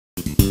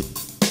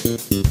I'm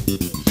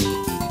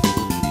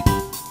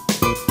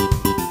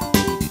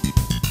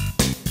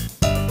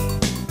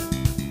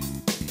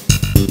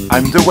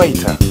the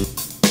waiter.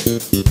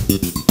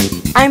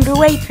 I'm the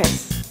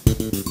waitress.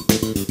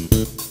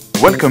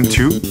 Welcome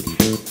to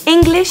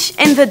English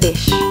in the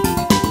dish.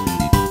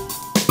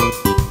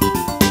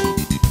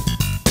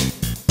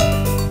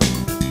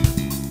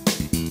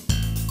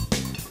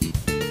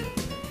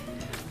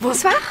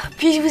 Bonsoir,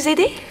 puis-je vous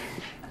aider?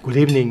 Good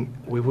evening.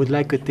 We would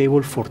like a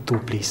table for two,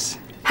 please.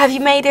 Have you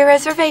made a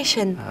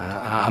reservation?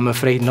 I'm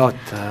afraid not.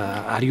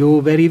 Are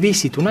you very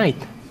busy tonight?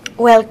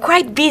 Well,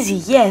 quite busy,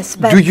 yes,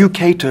 but... Do you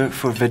cater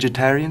for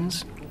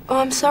vegetarians? Oh,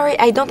 I'm sorry,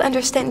 I don't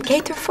understand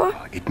cater for.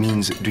 It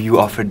means, do you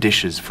offer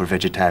dishes for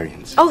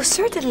vegetarians? Oh,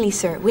 certainly,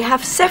 sir. We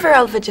have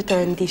several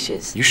vegetarian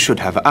dishes. You should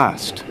have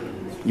asked.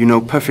 You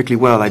know perfectly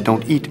well I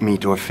don't eat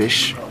meat or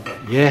fish.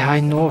 Yeah, I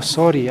know.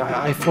 Sorry,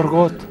 I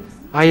forgot.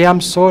 I am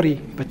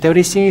sorry, but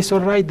everything is all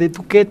right. They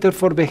do cater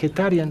for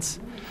vegetarians.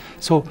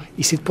 So,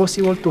 is it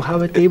possible to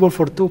have a table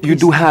for two, please? You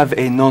do have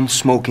a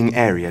non-smoking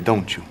area,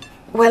 don't you?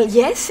 Well,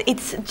 yes,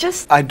 it's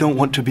just... I don't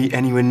want to be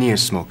anywhere near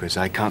smokers.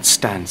 I can't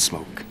stand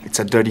smoke. It's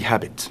a dirty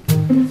habit.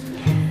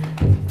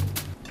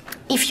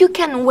 If you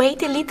can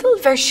wait a little,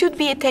 there should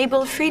be a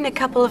table free in a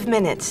couple of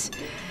minutes,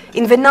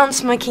 in the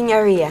non-smoking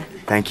area.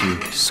 Thank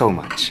you so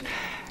much.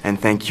 And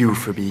thank you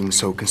for being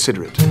so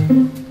considerate.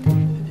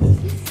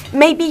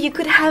 Maybe you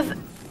could have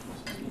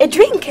a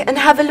drink and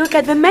have a look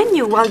at the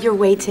menu while you're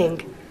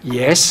waiting.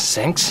 Yes,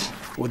 thanks.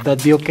 Would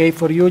that be okay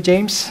for you,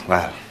 James?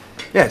 Well,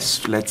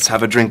 yes, let's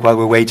have a drink while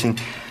we're waiting,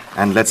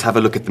 and let's have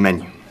a look at the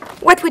menu.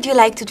 What would you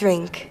like to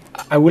drink?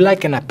 I would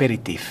like an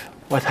aperitif.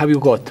 What have you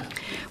got?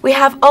 We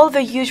have all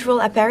the usual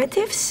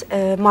aperitifs,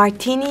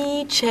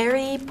 martini,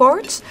 cherry,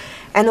 port,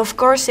 and of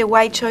course a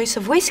wide choice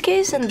of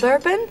whiskies and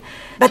bourbon.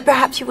 But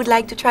perhaps you would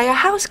like to try a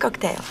house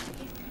cocktail.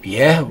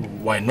 Yeah,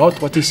 why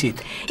not? What is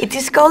it? It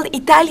is called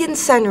Italian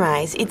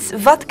Sunrise. It's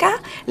vodka,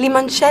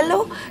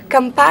 limoncello,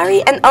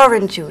 Campari, and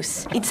orange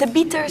juice. It's a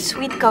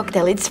bitter-sweet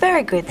cocktail. It's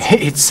very good.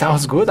 It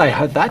sounds good, I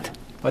heard that.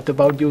 What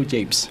about you,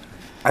 James?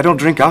 I don't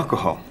drink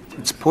alcohol.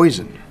 It's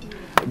poison.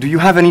 Do you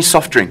have any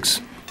soft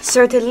drinks?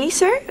 Certainly,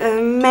 sir.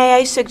 May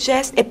I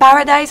suggest a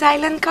Paradise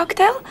Island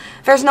cocktail?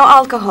 There's no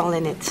alcohol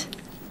in it.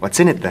 What's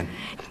in it then?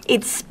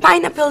 It's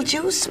pineapple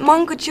juice,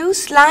 mango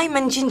juice, lime,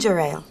 and ginger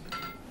ale.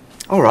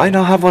 All right,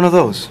 I'll have one of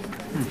those.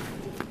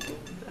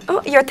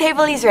 Oh, your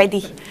table is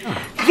ready.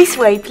 This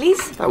way,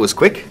 please. That was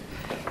quick.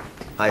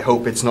 I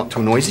hope it's not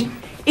too noisy.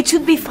 It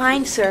should be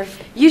fine, sir.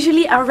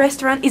 Usually our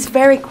restaurant is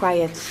very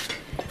quiet.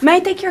 May I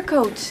take your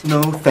coat?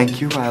 No,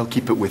 thank you. I'll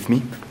keep it with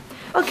me.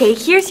 Okay,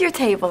 here's your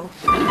table.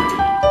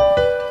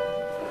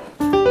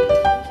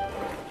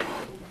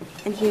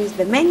 And here's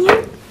the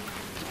menu.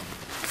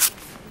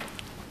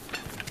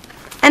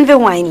 And the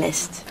wine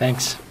list.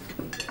 Thanks.